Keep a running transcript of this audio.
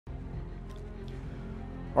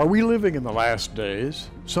Are we living in the last days?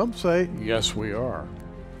 Some say, yes, we are.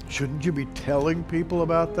 Shouldn't you be telling people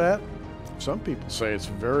about that? Some people say it's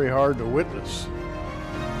very hard to witness.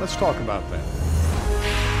 Let's talk about that.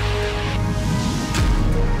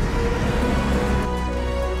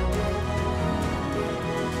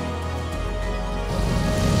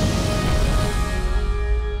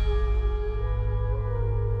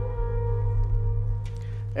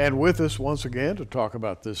 And with us once again to talk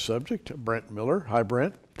about this subject, Brent Miller. Hi,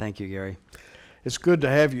 Brent. Thank you, Gary. It's good to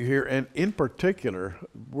have you here, and in particular,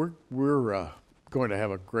 we're going to have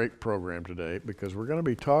a great program today because we're going to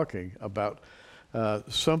be talking about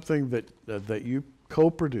something that you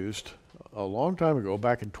co-produced a long time ago,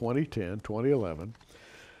 back in 2010, 2011.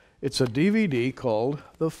 It's a DVD called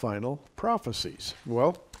The Final Prophecies.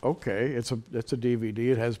 Well, okay, it's a DVD.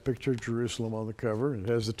 It has a picture of Jerusalem on the cover. It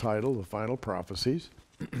has the title, The Final Prophecies.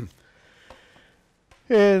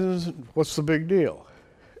 And what's the big deal?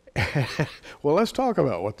 Well, let's talk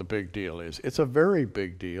about what the big deal is. It's a very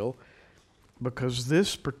big deal because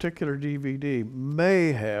this particular DVD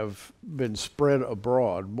may have been spread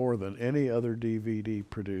abroad more than any other DVD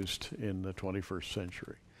produced in the 21st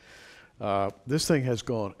century. This thing has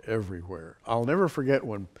gone everywhere. I'll never forget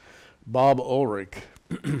when Bob Ulrich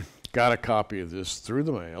got a copy of this through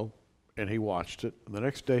the mail, and he watched it. And the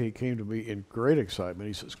next day he came to me in great excitement.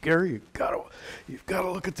 He says, "Gary, you've got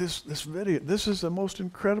to look at this video. This is the most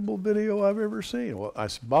incredible video I've ever seen." Well, I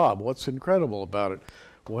said, "Bob, what's incredible about it?"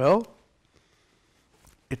 "Well,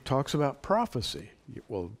 it talks about prophecy."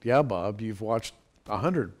 "Well, yeah, Bob, you've watched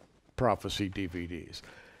 100 prophecy DVDs."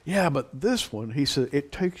 "Yeah, but this one," he said,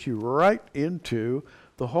 "it takes you right into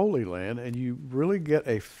the Holy Land and you really get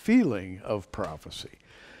a feeling of prophecy."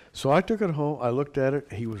 So I took it home, I looked at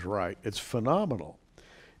it, he was right. It's phenomenal.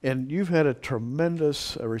 And you've had a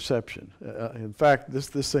tremendous reception. In fact, this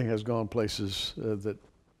thing has gone places that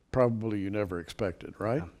probably you never expected,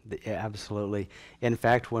 right? Yeah, absolutely. In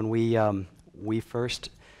fact, when we first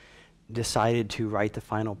decided to write the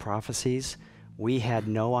Final Prophecies, we had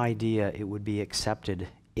no idea it would be accepted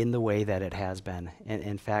in the way that it has been. And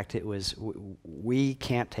in fact, we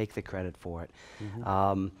can't take the credit for it.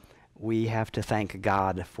 Mm-hmm. We have to thank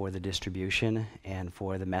God for the distribution and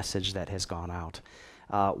for the message that has gone out.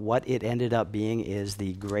 What it ended up being is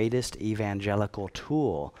the greatest evangelical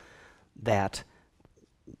tool that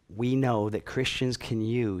we know that Christians can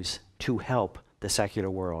use to help the secular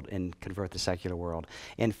world and convert the secular world.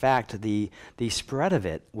 In fact, the spread of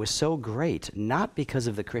it was so great, not because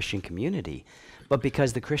of the Christian community, but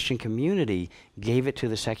because the Christian community gave it to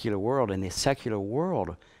the secular world, and the secular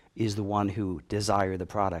world is the one who desired the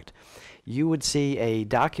product. You would see a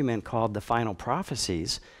document called The Final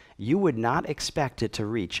Prophecies. You would not expect it to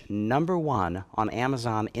reach #1 on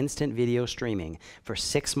Amazon instant video streaming for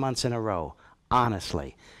 6 months in a row,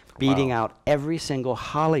 honestly, beating out every single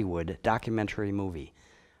Hollywood documentary movie.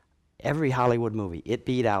 Every Hollywood movie, it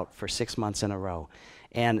beat out for 6 months in a row.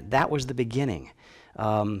 And that was the beginning.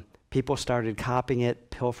 People started copying it,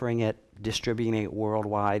 pilfering it, distributing it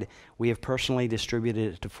worldwide. We have personally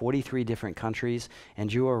distributed it to 43 different countries,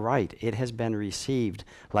 and you are right, it has been received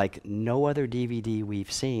like no other DVD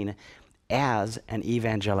we've seen as an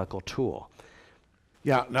evangelical tool.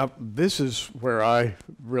 Yeah, now this is where I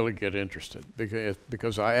really get interested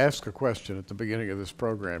because I asked a question at the beginning of this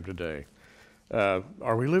program today.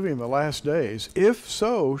 Are we living in the last days? If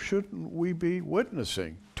so, shouldn't we be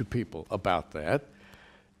witnessing to people about that?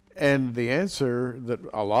 And the answer that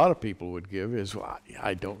a lot of people would give is, well,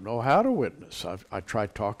 I don't know how to witness. I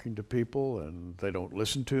tried talking to people and they don't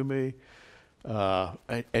listen to me.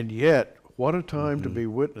 And yet, what a time to be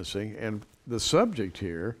witnessing. And the subject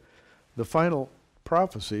here, the Final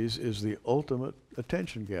Prophecies, is the ultimate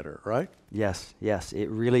attention getter, right? Yes, yes, it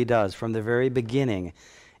really does. From the very beginning,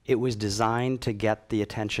 it was designed to get the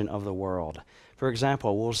attention of the world. For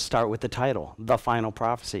example, we'll start with the title, The Final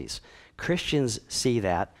Prophecies. Christians see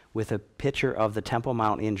that with a picture of the Temple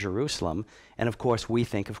Mount in Jerusalem, and of course we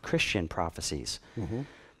think of Christian prophecies.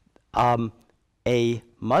 Mm-hmm. A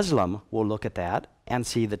Muslim will look at that and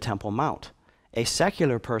see the Temple Mount. A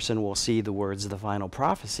secular person will see the words of the Final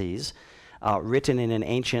Prophecies written in an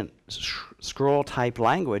ancient scroll-type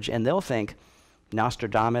language, and they'll think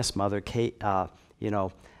Nostradamus,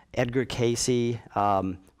 Edgar Cayce,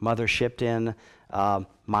 Mother Shipton,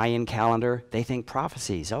 Mayan calendar. They think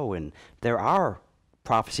prophecies. Oh, and there are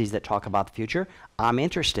prophecies that talk about the future. I'm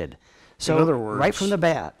interested. So in other words, right from the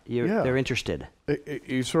bat, they're interested.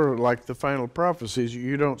 You sort of like the Final Prophecies.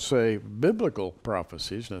 You don't say biblical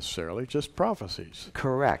prophecies necessarily, just prophecies.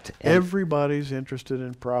 Correct. Everybody's interested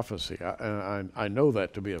in prophecy. I know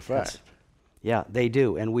that to be a fact. Yeah, they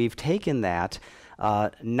do. And we've taken that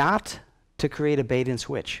Not to create a bait and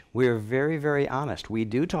switch. We're very, very honest. We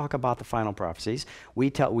do talk about the final prophecies. We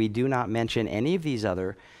do not mention any of these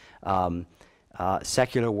other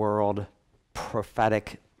secular world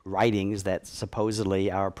prophetic writings that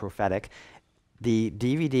supposedly are prophetic. The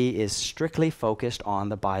DVD is strictly focused on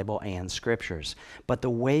the Bible and scriptures, but the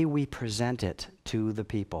way we present it to the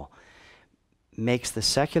people makes the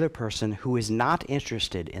secular person who is not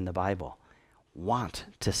interested in the Bible want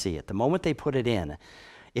to see it. The moment they put it in,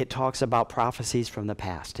 it talks about prophecies from the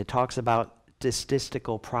past. It talks about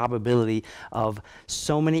statistical probability of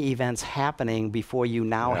so many events happening before you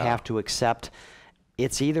now have to accept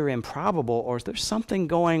it's either improbable or there's something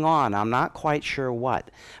going on. I'm not quite sure what.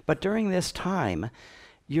 But during this time,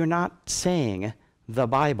 you're not saying the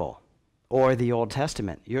Bible or the Old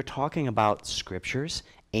Testament. You're talking about scriptures,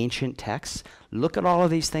 ancient texts. Look at all of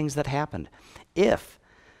these things that happened. If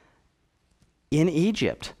in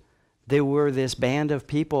Egypt there were this band of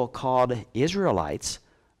people called Israelites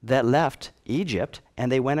that left Egypt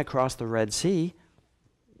and they went across the Red Sea,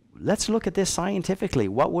 let's look at this scientifically.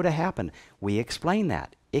 What would have happened? We explain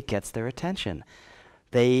that. It gets their attention.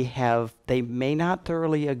 They may not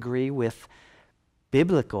thoroughly agree with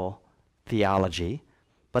biblical theology,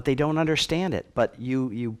 but they don't understand it. But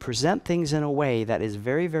you present things in a way that is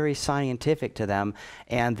very, very scientific to them,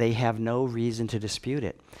 and they have no reason to dispute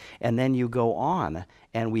it. And then you go on,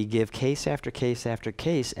 and we give case after case after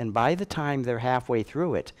case, and by the time they're halfway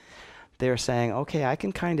through it, they're saying, okay, I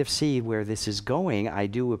can kind of see where this is going. I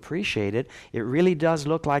do appreciate it. It really does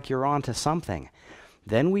look like you're onto something.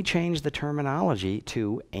 Then we change the terminology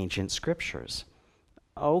to ancient scriptures.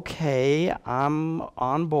 Okay, I'm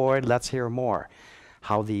on board. Let's hear more.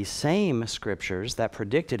 How these same scriptures that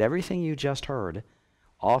predicted everything you just heard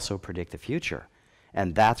also predict the future.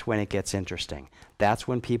 And that's when it gets interesting. That's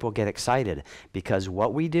when people get excited, because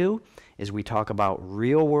what we do is we talk about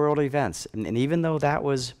real world events. And even though that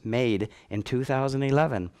was made in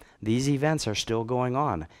 2011, these events are still going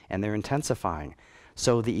on and they're intensifying.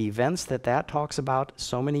 So the events that talks about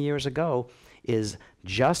so many years ago is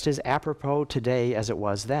just as apropos today as it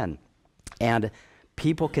was then. And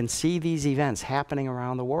people can see these events happening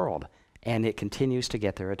around the world, and it continues to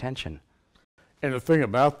get their attention. And the thing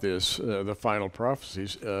about this, the Final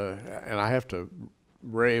Prophecies, and I have to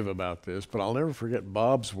rave about this, but I'll never forget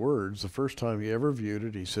Bob's words. The first time he ever viewed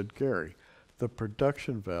it, he said, Gary, the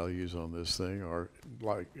production values on this thing are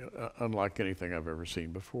unlike anything I've ever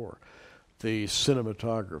seen before. The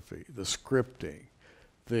cinematography, the scripting,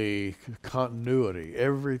 the continuity,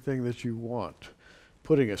 everything that you want,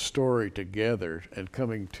 putting a story together and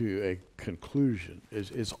coming to a conclusion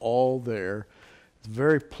is all there. It's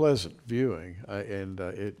very pleasant viewing, and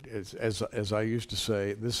it's as I used to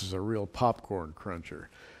say, this is a real popcorn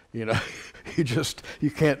cruncher. You know,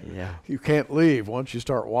 you can't leave once you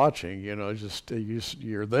start watching. You know,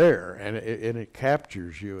 you're there, and it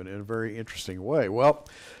captures you in a very interesting way. Well,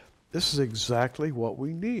 this is exactly what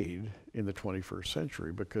we need in the 21st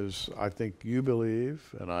century, because I think you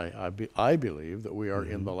believe, and I believe that we are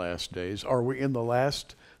in the last days. Are we in the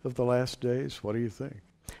last of the last days? What do you think?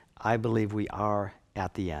 I believe we are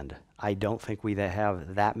at the end. I don't think we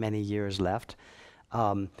have that many years left.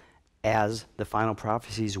 As the Final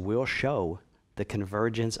Prophecies will show, the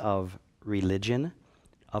convergence of religion,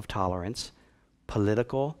 of tolerance,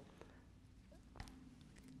 political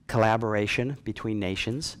collaboration between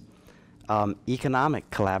nations,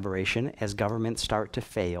 economic collaboration as governments start to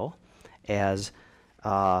fail, as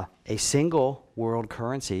a single world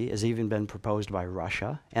currency has even been proposed by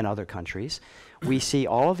Russia and other countries. We see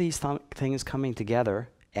all of these things coming together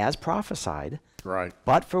as prophesied. Right.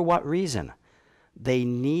 But for what reason? They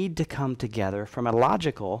need to come together from a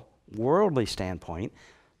logical, worldly standpoint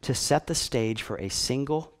to set the stage for a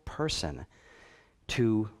single person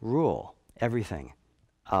to rule everything.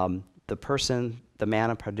 The person, the man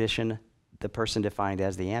of perdition, the person defined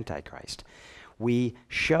as the Antichrist. We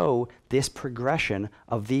show this progression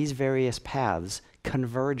of these various paths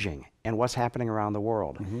converging and what's happening around the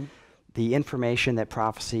world. The information that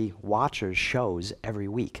Prophecy Watchers shows every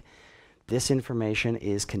week. This information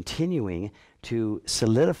is continuing to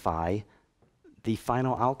solidify the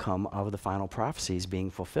final outcome of the final prophecies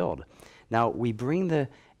being fulfilled. Now, we bring the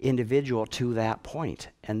individual to that point,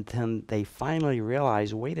 and then they finally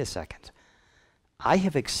realize, wait a second, I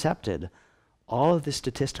have accepted all of this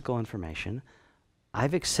statistical information.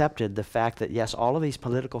 I've accepted the fact that, yes, all of these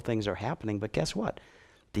political things are happening, but guess what?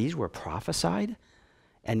 These were prophesied,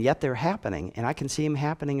 and yet they're happening, and I can see them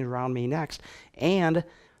happening around me next. And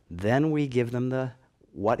then we give them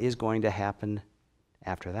what is going to happen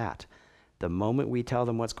after that. The moment we tell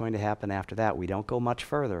them what's going to happen after that, we don't go much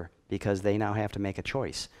further because they now have to make a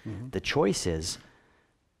choice. The choice is,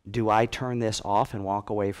 do I turn this off and walk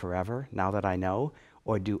away forever now that I know,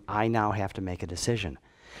 or do I now have to make a decision?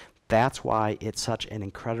 That's why it's such an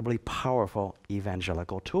incredibly powerful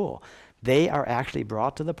evangelical tool. They are actually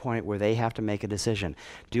brought to the point where they have to make a decision.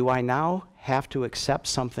 Do I now have to accept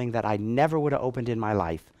something that I never would have opened in my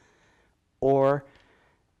life, or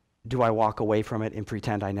do I walk away from it and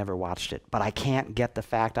pretend I never watched it? But I can't get the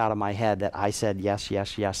fact out of my head that I said yes,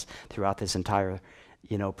 yes, yes throughout this entire,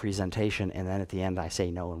 presentation, and then at the end I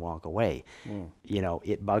say no and walk away.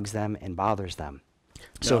 It bugs them and bothers them.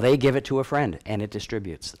 So they give it to a friend, and it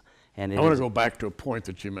distributes. And I want to go back to a point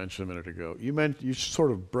that you mentioned a minute ago. You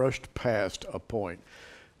sort of brushed past a point.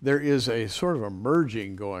 There is a sort of a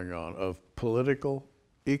merging going on of political,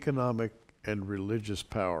 economic, and religious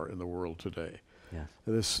power in the world today. Yes.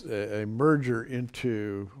 This a merger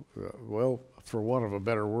into, well, for want of a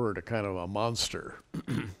better word, a kind of a monster.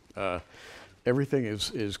 Everything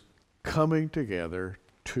is coming together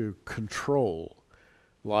to control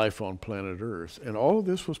life on planet Earth. And all of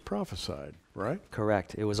this was prophesied, right?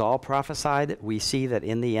 Correct. It was all prophesied. We see that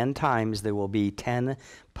in the end times there will be 10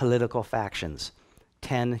 political factions,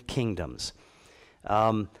 10 kingdoms.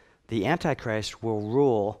 The Antichrist will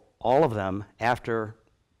rule all of them after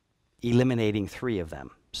eliminating 3 of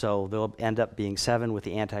them. So there'll end up being 7 with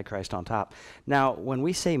the Antichrist on top. Now, when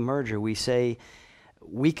we say merger, we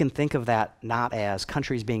can think of that not as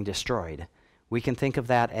countries being destroyed. We can think of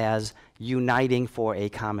that as uniting for a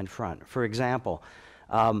common front. For example,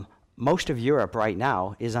 most of Europe right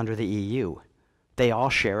now is under the EU. They all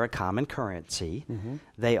share a common currency.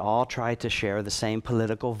 They all try to share the same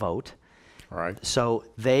political vote. Right. So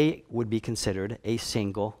they would be considered a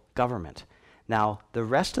single government. Now, the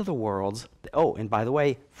rest of the world, and by the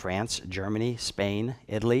way, France, Germany, Spain,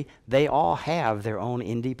 Italy, they all have their own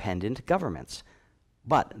independent governments,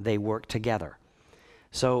 but they work together.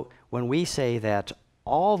 So when we say that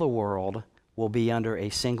all the world will be under a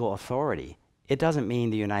single authority, it doesn't mean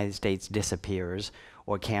the United States disappears,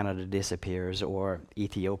 or Canada disappears, or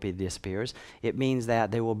Ethiopia disappears. It means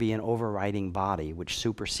that there will be an overriding body which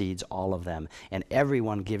supersedes all of them, and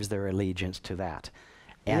everyone gives their allegiance to that.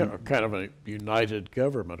 And kind of a united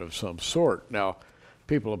government of some sort. Now,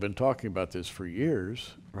 people have been talking about this for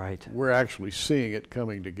years. right. We're actually seeing it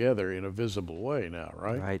coming together in a visible way now,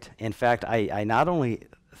 right? Right. In fact, I not only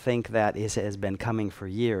think that it has been coming for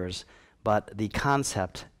years, but the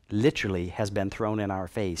concept literally has been thrown in our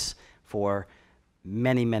face for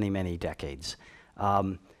many, many, many decades.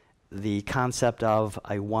 The concept of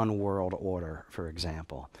a one world order, for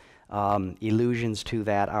example. Allusions to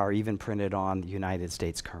that are even printed on the United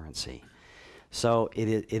States currency. So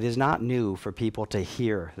it is not new for people to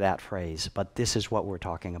hear that phrase, but this is what we're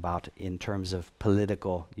talking about in terms of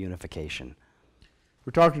political unification.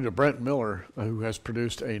 We're talking to Brent Miller, who has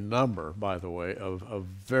produced a number, by the way, of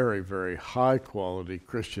very, very high-quality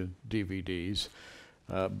Christian DVDs.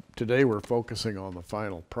 Today we're focusing on the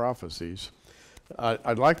Final Prophecies.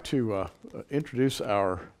 I'd like to introduce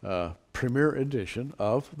our premiere edition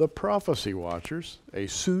of The Prophecy Watchers, a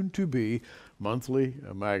soon-to-be monthly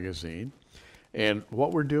magazine. And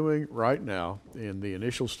what we're doing right now in the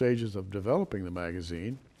initial stages of developing the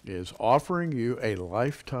magazine is offering you a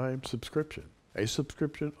lifetime subscription, a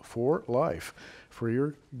subscription for life for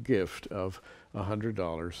your gift of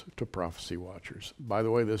 $100 to Prophecy Watchers. By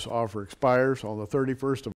the way, this offer expires on the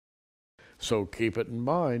 31st of March, so keep it in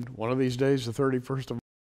mind. One of these days, the 31st of March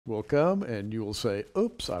will come and you will say,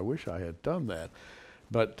 oops, I wish I had done that.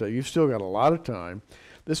 But you've still got a lot of time.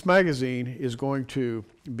 This magazine is going to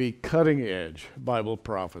be cutting-edge Bible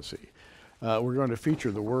prophecy. We're going to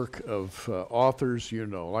feature the work of authors you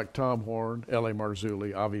know, like Tom Horn, L.A.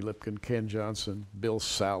 Marzulli, Avi Lipkin, Ken Johnson, Bill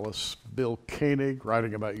Salus, Bill Koenig,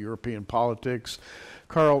 writing about European politics,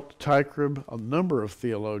 Carl Teichrob, a number of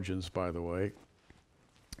theologians, by the way.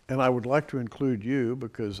 And I would like to include you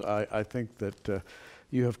because I think that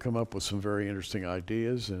you have come up with some very interesting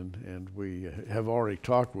ideas, and we have already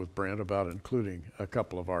talked with Brent about including a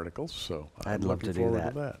couple of articles, so I'm looking forward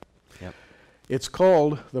to that. Yep. It's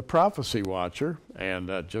called The Prophecy Watcher,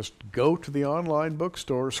 and just go to the online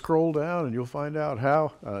bookstore, scroll down, and you'll find out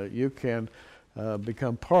how you can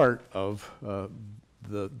become part of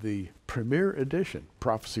the premier edition,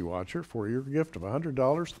 Prophecy Watcher, for your gift of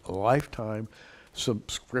 $100, a lifetime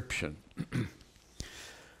subscription.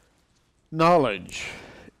 Knowledge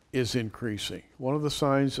is increasing. One of the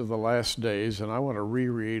signs of the last days, and I want to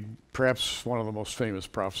reread perhaps one of the most famous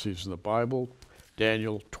prophecies in the Bible,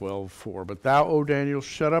 Daniel 12:4. But thou, O Daniel,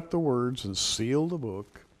 shut up the words and seal the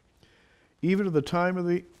book. even to the time of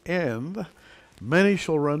the end, many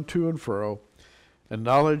shall run to and fro, and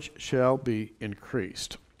knowledge shall be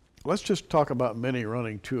increased. Let's just talk about many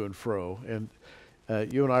running to and fro. And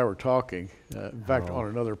you and I were talking, in fact, on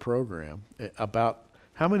another program, about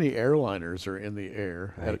how many airliners are in the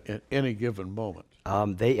air at any given moment.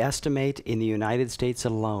 They estimate in the United States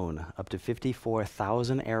alone up to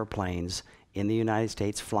 54,000 airplanes in the United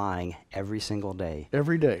States flying every single day.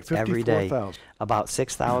 Every day, 54,000. About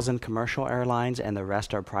 6,000 commercial airlines, and the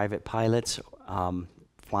rest are private pilots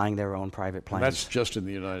flying their own private planes. And that's just in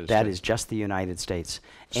the United States. That is just the United States.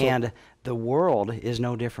 So and the world is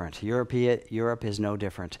no different. Europe is no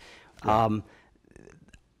different. Yeah.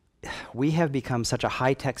 We have become such a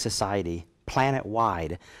high-tech society,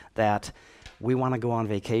 planet-wide, that we want to go on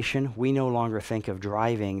vacation. We no longer think of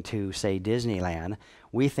driving to, say, Disneyland.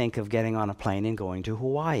 We think of getting on a plane and going to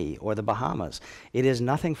Hawaii or the Bahamas. It is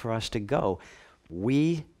nothing for us to go.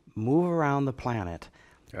 We move around the planet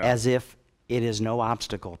as if it is no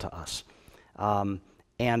obstacle to us.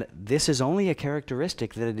 And this is only a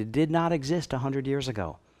characteristic that it did not exist 100 years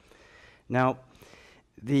ago. Now,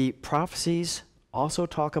 the prophecies also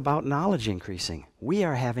talk about knowledge increasing. We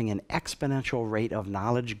are having an exponential rate of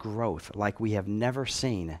knowledge growth like we have never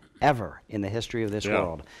seen ever in the history of this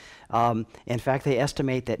world. In fact, they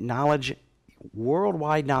estimate that knowledge,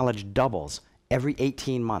 worldwide knowledge, doubles every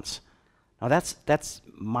 18 months. Now that's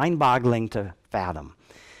mind-boggling to fathom.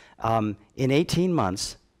 In 18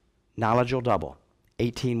 months, knowledge will double.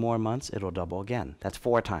 18 more months, it'll double again. That's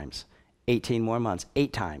 4 times. 18 more months,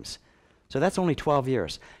 8 times. So that's only 12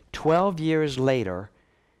 years. 12 years later,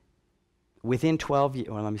 within 12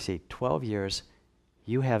 years,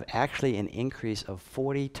 you have actually an increase of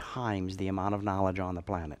 40 times the amount of knowledge on the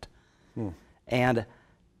planet. And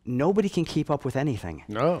nobody can keep up with anything.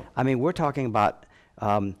 No. I mean, we're talking about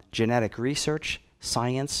genetic research,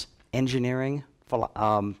 science, engineering,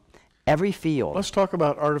 every field. Let's talk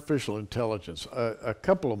about artificial intelligence. A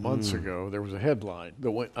couple of months ago, there was a headline.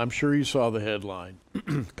 I'm sure you saw the headline.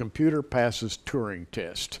 Computer passes Turing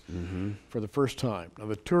test for the first time. Now,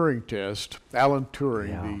 the Turing test, Alan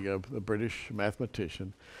Turing, the British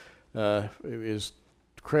mathematician, is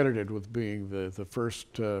credited with being the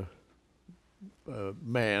first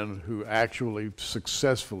man who actually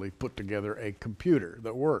successfully put together a computer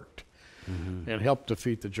that worked. And helped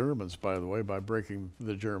defeat the Germans, by the way, by breaking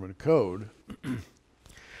the German code.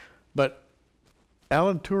 But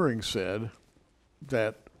Alan Turing said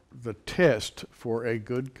that the test for a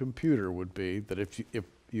good computer would be that if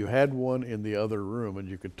you had one in the other room and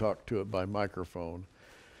you could talk to it by microphone,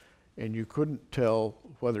 and you couldn't tell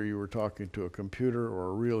whether you were talking to a computer or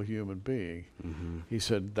a real human being, he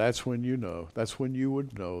said that's when you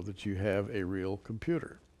would know that you have a real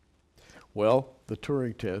computer. Well, the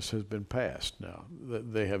Turing test has been passed now.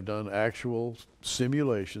 They have done actual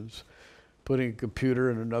simulations, putting a computer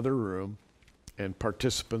in another room and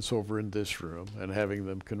participants over in this room and having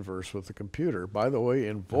them converse with the computer. By the way,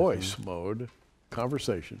 in voice mode,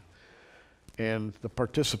 conversation. And the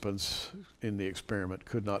participants in the experiment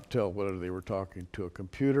could not tell whether they were talking to a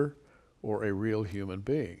computer or a real human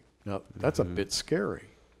being. Now, that's a bit scary.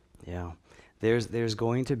 Yeah. There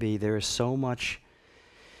is so much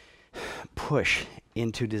push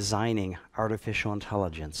into designing artificial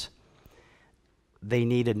intelligence. They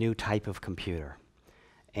need a new type of computer.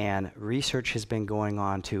 And research has been going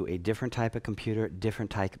on to a different type of computer, different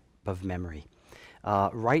type of memory.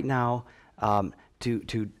 Right now,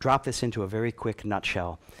 to drop this into a very quick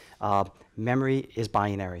nutshell, memory is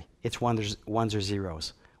binary. It's ones or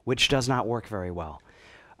zeros, which does not work very well.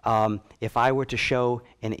 If I were to show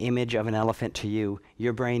an image of an elephant to you,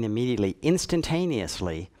 your brain immediately,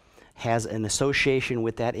 instantaneously, has an association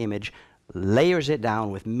with that image, layers it down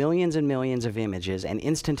with millions and millions of images, and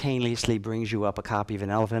instantaneously brings you up a copy of an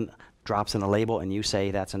elephant, drops in a label, and you say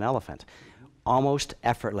that's an elephant. Almost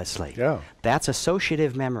effortlessly. Yeah. That's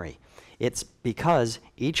associative memory. It's because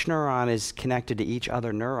each neuron is connected to each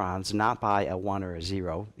other neurons, not by a 1 or a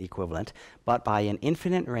 0 equivalent, but by an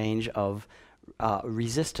infinite range of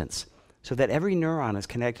resistance, so that every neuron is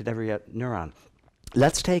connected to every neuron.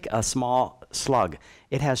 Let's take a small slug.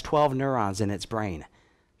 It has 12 neurons in its brain.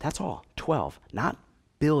 That's all, 12, not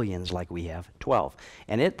billions like we have, 12.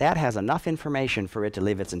 And that has enough information for it to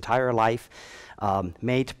live its entire life,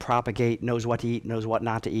 mate, propagate, knows what to eat, knows what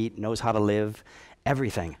not to eat, knows how to live,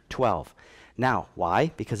 everything, 12. Now,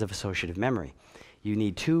 why? Because of associative memory. You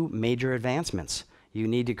need 2 major advancements. You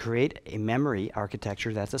need to create a memory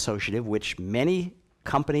architecture that's associative, which many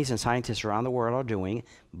companies and scientists around the world are doing,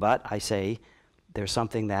 but I say, there's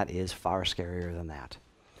something that is far scarier than that.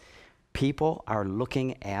 People are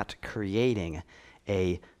looking at creating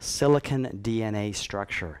a silicon DNA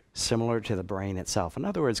structure similar to the brain itself. In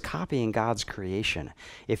other words, copying God's creation.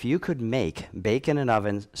 If you could bake in an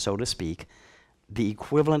oven, so to speak, the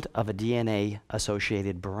equivalent of a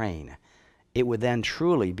DNA-associated brain, it would then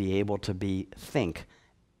truly be able to think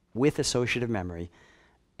with associative memory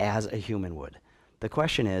as a human would. The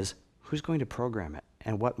question is, who's going to program it,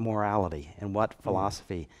 and what morality, and what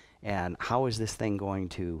philosophy, and how is this thing going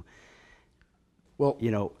to, let me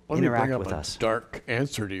interact bring up with a us? dark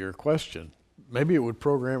answer to your question. Maybe it would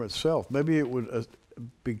program itself. Maybe it would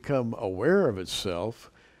become aware of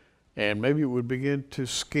itself, and maybe it would begin to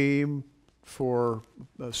scheme for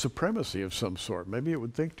supremacy of some sort. Maybe it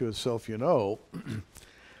would think to itself,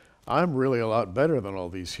 I'm really a lot better than all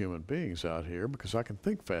these human beings out here because I can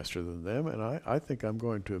think faster than them, and I think I'm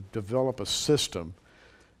going to develop a system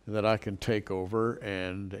that I can take over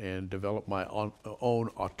and develop my own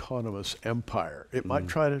autonomous empire. It might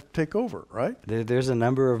try to take over, right? There's a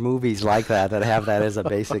number of movies like that have that as a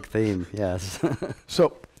basic theme, yes.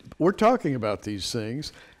 So we're talking about these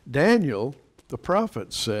things. Daniel, the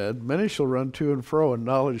prophet, said, many shall run to and fro, and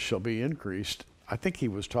knowledge shall be increased. I think he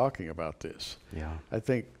was talking about this. Yeah. I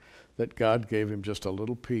think that God gave him just a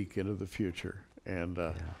little peek into the future, and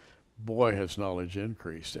boy, has knowledge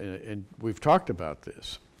increased. And we've talked about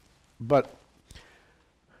this. But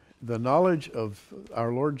the knowledge of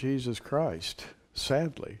our Lord Jesus Christ,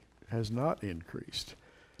 sadly, has not increased.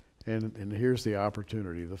 And here's the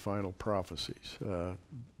opportunity, the Final Prophecies.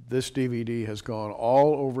 This DVD has gone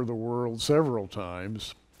all over the world several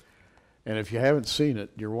times, and if you haven't seen it,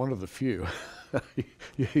 you're one of the few.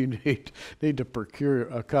 You need to procure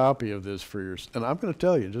a copy of this for yourself. And I'm going to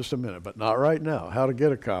tell you in just a minute, but not right now, how to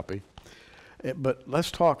get a copy. But let's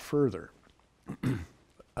talk further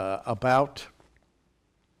about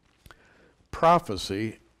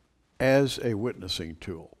prophecy as a witnessing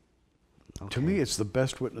tool. Okay. To me, it's the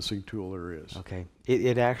best witnessing tool there is. Okay,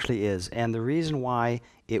 it actually is. And the reason why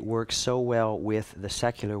it works so well with the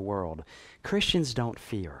secular world, Christians don't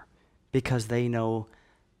fear because they know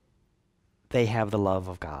they have the love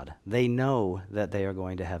of God. They know that they are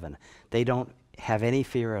going to heaven. They don't have any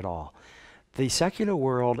fear at all. The secular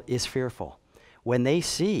world is fearful. When they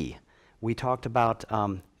see, we talked about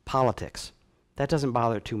politics, that doesn't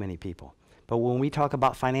bother too many people. But when we talk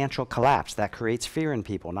about financial collapse, that creates fear in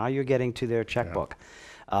people. Now you're getting to their checkbook.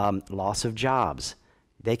 Yeah. Loss of jobs.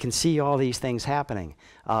 They can see all these things happening.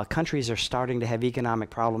 Countries are starting to have economic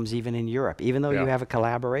problems even in Europe. Even though you have a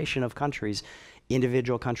collaboration of countries,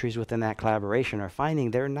 individual countries within that collaboration are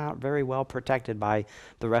finding they're not very well protected by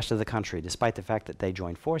the rest of the country, despite the fact that they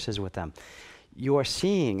join forces with them. You're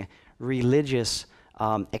seeing religious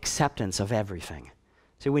acceptance of everything.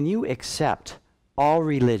 So when you accept all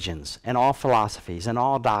religions and all philosophies and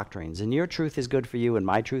all doctrines, and your truth is good for you and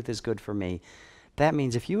my truth is good for me, that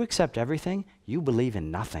means if you accept everything, you believe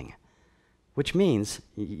in nothing, which means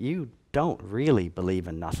you don't really believe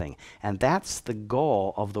in nothing. And that's the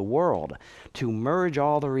goal of the world, to merge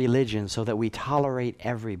all the religions so that we tolerate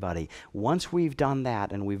everybody. Once we've done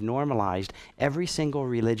that and we've normalized every single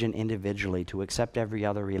religion individually to accept every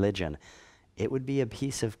other religion, it would be a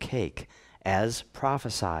piece of cake, as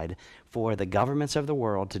prophesied, for the governments of the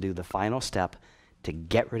world to do the final step to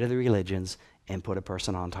get rid of the religions and put a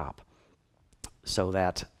person on top, so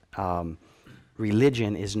that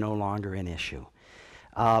religion is no longer an issue.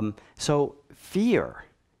 So fear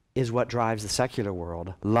is what drives the secular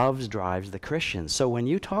world. Love drives the Christians. So when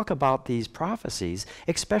you talk about these prophecies,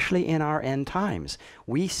 especially in our end times,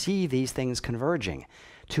 we see these things converging.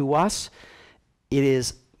 To us, it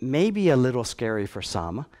is maybe a little scary for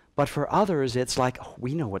some, but for others, it's like, oh,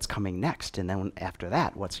 we know what's coming next, and then after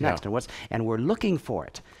that, what's next, and we're looking for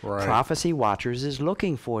it. Right. Prophecy Watchers is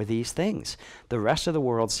looking for these things. The rest of the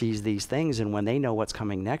world sees these things, and when they know what's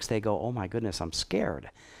coming next, they go, oh my goodness, I'm scared.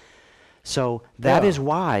 So that is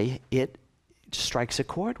why it strikes a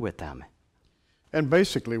chord with them. And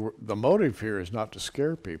basically, the motive here is not to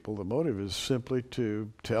scare people. The motive is simply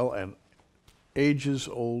to tell an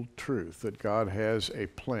ages-old truth that God has a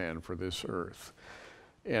plan for this earth.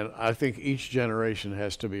 And I think each generation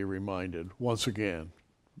has to be reminded, once again.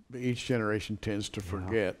 Each generation tends to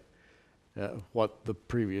forget what the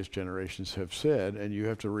previous generations have said, and you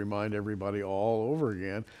have to remind everybody all over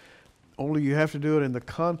again. Only you have to do it in the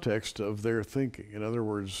context of their thinking. In other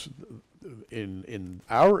words, in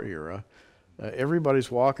our era,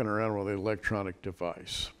 everybody's walking around with an electronic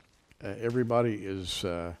device. Everybody is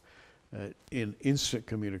in instant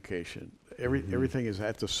communication. Everything is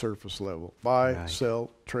at the surface level. Buy, sell,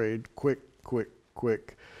 trade,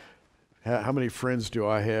 quick. How many friends do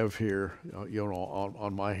I have here,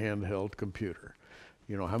 on my handheld computer?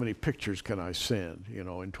 You know, how many pictures can I send, you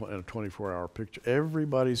know, in a 24-hour picture?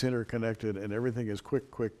 Everybody's interconnected and everything is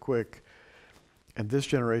quick, quick, quick. And this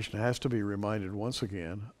generation has to be reminded once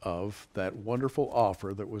again of that wonderful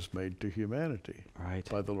offer that was made to humanity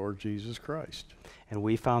by the Lord Jesus Christ. And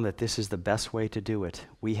we found that this is the best way to do it.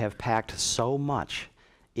 We have packed so much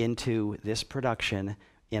into this production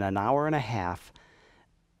in an hour and a half.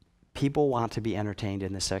 People want to be entertained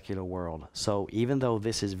in the secular world. So even though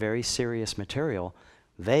this is very serious material,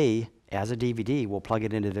 they, as a DVD, will plug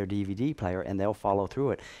it into their DVD player and they'll follow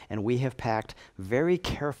through it. And we have packed very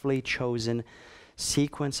carefully chosen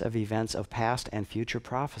sequence of events of past and future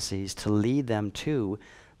prophecies to lead them to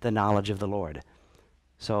the knowledge of the Lord.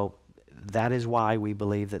 So that is why we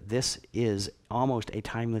believe that this is almost a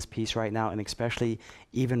timeless piece right now, and especially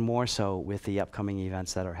even more so with the upcoming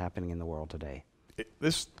events that are happening in the world today.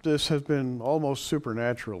 This has been almost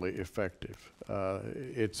supernaturally effective.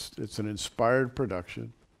 It's an inspired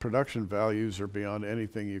production. Production values are beyond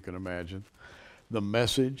anything you can imagine. The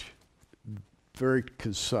message, very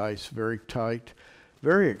concise, very tight,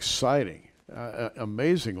 very exciting,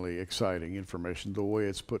 amazingly exciting information, the way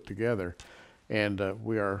it's put together. And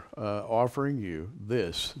we are offering you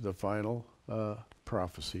this, the Final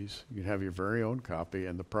Prophecies. You can have your very own copy,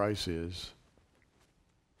 and the price is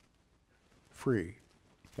free.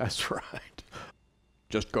 That's right.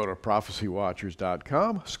 Just go to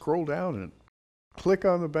prophecywatchers.com, scroll down and click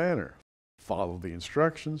on the banner. Follow the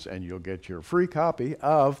instructions and you'll get your free copy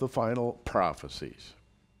of the Final Prophecies.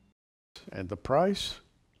 And the price?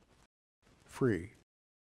 Free.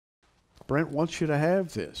 Brent wants you to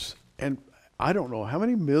have this. And I don't know how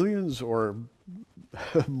many millions or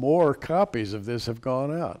more copies of this have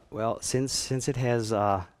gone out. Well, since it has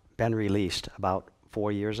been released about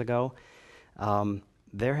 4 years ago,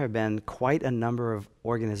 there have been quite a number of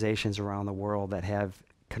organizations around the world that have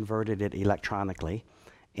converted it electronically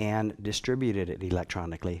and distributed it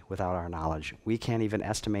electronically without our knowledge. We can't even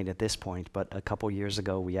estimate at this point, but a couple years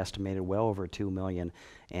ago we estimated well over 2 million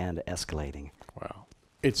and escalating. Wow.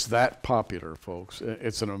 It's that popular, folks.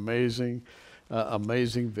 It's an amazing,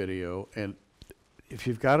 amazing video. And if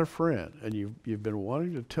you've got a friend and you've been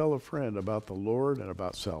wanting to tell a friend about the Lord and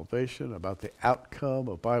about salvation, about the outcome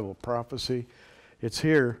of Bible prophecy, it's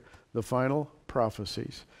here, the Final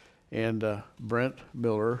Prophecies. And Brent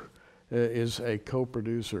Miller is a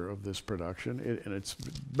co-producer of this production. And it's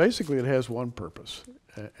basically, it has one purpose,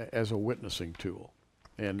 as a witnessing tool.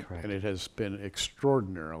 And it has been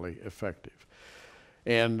extraordinarily effective.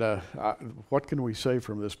 And what can we say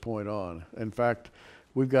from this point on? In fact,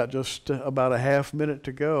 we've got just about a half minute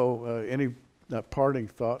to go. Any parting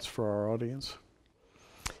thoughts for our audience?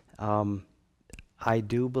 I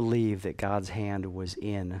do believe that God's hand was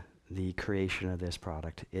in the creation of this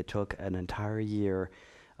product. It took an entire year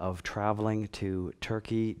of traveling to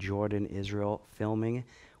Turkey, Jordan, Israel, filming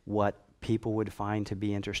what people would find to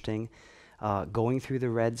be interesting. Going through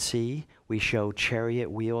the Red Sea, we show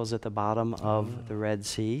chariot wheels at the bottom of the Red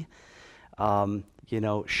Sea, you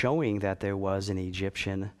know, showing that there was an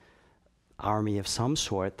Egyptian army of some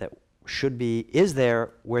sort that is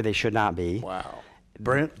there where they should not be. Wow.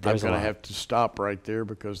 Brent, I'm going to have to stop right there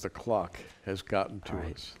because the clock has gotten to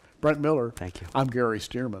us. Brent Miller. Thank you. I'm Gary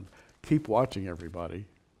Stearman. Keep watching, everybody.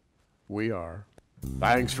 We are.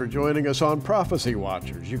 Thanks for joining us on Prophecy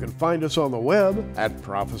Watchers. You can find us on the web at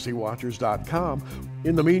prophecywatchers.com.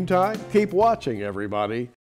 In the meantime, keep watching, everybody.